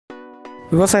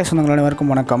விவசாய சொந்தங்கள்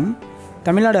அனைவருக்கும் வணக்கம்.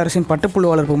 தமிழ்நாடு அரசின் பட்டுப்புழு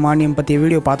வளர்ப்பு மானியம் பற்றிய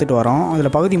வீடியோ பார்த்துட்டு வரோம். அதில்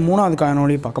பகுதி 3வது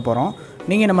காணொளி பார்க்க போகிறோம்.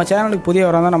 நீங்கள் நம்ம சேனலுக்கு புதிய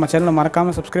வராங்க நம்ம சேனலை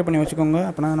மறக்காமல் சப்ஸ்கிரைப் பண்ணி வச்சுக்கோங்க.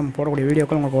 அப்போனா நம்ம போடக்கூடிய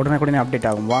வீடியோக்கள் உங்களுக்கு உடனே அப்டேட்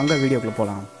ஆகும். வாங்க வீடியோக்குள்ளே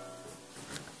போகலாம்.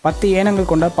 10 ஏனங்கள்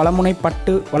கொண்ட பலமுனை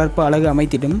பட்டு வளர்ப்பு அலகு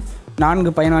அமைத்திடும்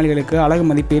 4 பயனாளிகளுக்கு அலகு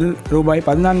மதிப்பில் ரூபாய்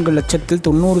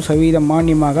 14,90,000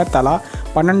 மானியமாக தலா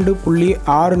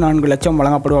 12.64 லட்சம்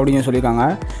வழங்கப்படும் அப்படின்னு சொல்லியிருக்காங்க.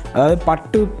 அதாவது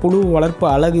பட்டு புழு வளர்ப்பு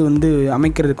அலகு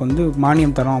அமைக்கிறதுக்கு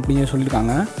மானியம் தரோம் அப்படின்னு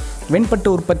சொல்லியிருக்காங்க. வெண்பட்டு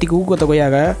உற்பத்திக்கு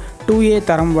ஊக்கத்தொகையாக 2A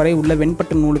தரம் வரை உள்ள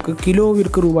வெண்பட்டு நூலுக்கு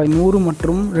கிலோவிற்கு ரூபாய் 100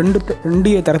 மற்றும்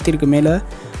 2A தரத்திற்கு மேலே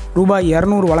ரூபாய்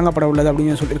 200 வழங்கப்பட உள்ளது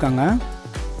அப்படின்னு சொல்லியிருக்காங்க.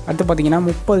 அடுத்து பார்த்திங்கன்னா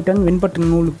 30 டன் வெண்பட்டு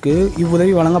நூலுக்கு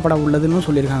இவ்வுதவி வழங்கப்பட உள்ளதுன்னு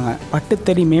சொல்லியிருக்காங்க.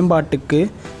 பட்டுத்தறி மேம்பாட்டுக்கு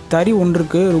தறி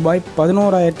ஒன்றுக்கு ரூபாய்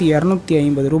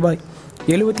 11,250 ரூபாய்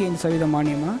 75%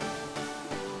 மானியமாக,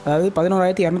 அதாவது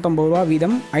 11,250 ரூபா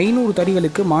வீதம் 500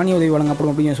 தறிகளுக்கு மானிய உதவி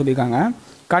வழங்கப்படும் அப்படின்னு சொல்லியிருக்காங்க.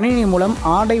 கணினி மூலம்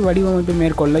ஆடை வடிவமைப்பு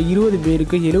மேற்கொள்ள 20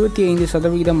 பேருக்கு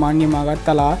 75% மானியமாக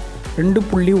தலா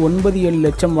 2.97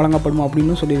 லட்சம் வழங்கப்படும்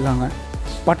அப்படின்னு சொல்லியிருக்காங்க.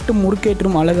 பட்டு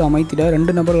முறுக்கேற்றும் அலகு அமைத்திட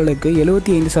 2 நபர்களுக்கு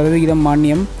 75%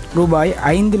 மானியம் ரூபாய்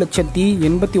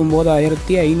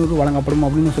 5,89,500 வழங்கப்படும்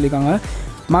அப்படின்னு சொல்லியிருக்காங்க.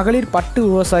 மகளிர் பட்டு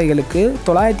விவசாயிகளுக்கு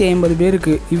 950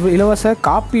 பேருக்கு இலவச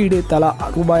காப்பீடு தலா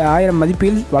ரூபாய் 1000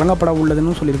 மதிப்பில் வழங்கப்பட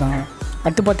உள்ளதுன்னு சொல்லியிருக்காங்க.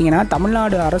 அடுத்து பார்த்திங்கன்னா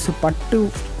தமிழ்நாடு அரசு பட்டு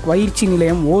பயிற்சி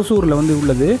நிலையம் ஓசூரில்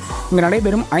உள்ளது. இங்கே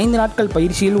நடைபெறும் 5 நாட்கள்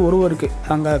பயிற்சியில் ஒருவருக்கு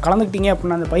அங்கே கலந்துக்கிட்டீங்க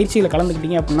அப்படின்னா, அந்த பயிற்சியில்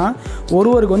கலந்துக்கிட்டீங்க அப்படின்னா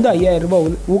ஒருவருக்கு 5,000 ரூபாய்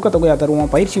ஊக்கத்தொகையாக தருவோம்,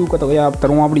 பயிற்சி ஊக்கத்தொகையாக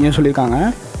தருவோம் அப்படின்னு சொல்லியிருக்காங்க.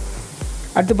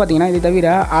 அடுத்து பார்த்திங்கன்னா இதை தவிர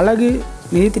அலகு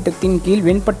நிதித்திட்டத்தின் கீழ்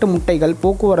வெண்பட்டு முட்டைகள்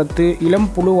போக்குவரத்து இளம்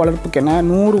புழு வளர்ப்புக்கென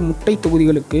 100 முட்டை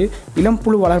தொகுதிகளுக்கு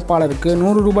இளம்புழு வளர்ப்பாளருக்கு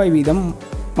 100 ரூபாய் வீதம்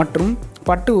மற்றும்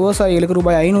பட்டு விவசாயிகளுக்கு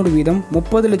ரூபாய் 500 வீதம்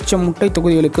 30 லட்சம் முட்டை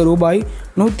தொகுதிகளுக்கு ரூபாய்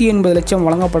 180 லட்சம்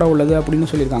வழங்கப்பட உள்ளது அப்படின்னு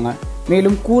சொல்லியிருக்காங்க.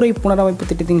 மேலும் கூரை புனரமைப்பு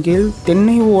திட்டத்தின் கீழ்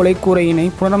தென்னை ஓலை கூரையினை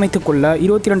புனரமைத்துக் கொள்ள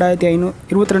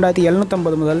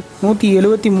 22,750 முதல்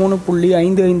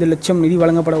 173.55 லட்சம் நிதி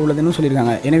வழங்கப்பட உள்ளதுன்னு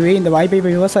சொல்லியிருக்காங்க. எனவே இந்த வாய்ப்பை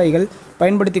விவசாயிகள்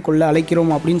பயன்படுத்தி கொள்ள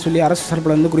அழைக்கிறோம் அப்படின்னு சொல்லி அரசு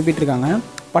சார்பில் குறிப்பிட்டிருக்காங்க.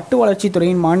 பட்டு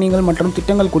வளர்ச்சித்துறையின் மானியங்கள் மற்றும்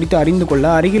திட்டங்கள் குறித்து அறிந்து கொள்ள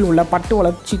அருகில் உள்ள பட்டு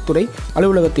வளர்ச்சித்துறை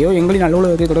அலுவலகத்தையோ எங்களின்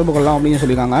அலுவலகத்தை தொடர்பு கொள்ளலாம் அப்படின்னு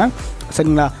சொல்லியிருக்காங்க.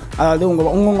 சரிங்களா? அதாவது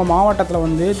உங்கள்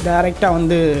மாவட்டத்தில்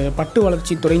டைரெக்டாக பட்டு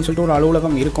வளர்ச்சித்துறைன்னு சொல்லிட்டு ஒரு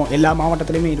அலுவலகம் இருக்கும். எல்லா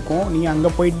மாவட்டத்துலேயுமே இருக்கும். நீங்கள்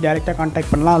அங்கே போய் டைரெக்டாக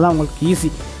கான்டாக்ட் பண்ணலாம். அதான் உங்களுக்கு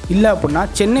ஈஸி. இல்லை அப்படின்னா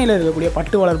சென்னையில் இருக்கக்கூடிய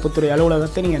பட்டு வளர்ப்புத்துறை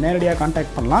அலுவலகத்தை நீங்கள் நேரடியாக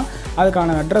கான்டாக்ட் பண்ணலாம்.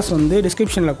 அதுக்கான அட்ரஸ்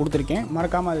டிஸ்கிரிப்ஷனில் கொடுத்துருக்கேன்.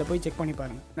 மறக்காமல் அதில் போய் செக் பண்ணி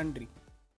பாருங்கள். நன்றி.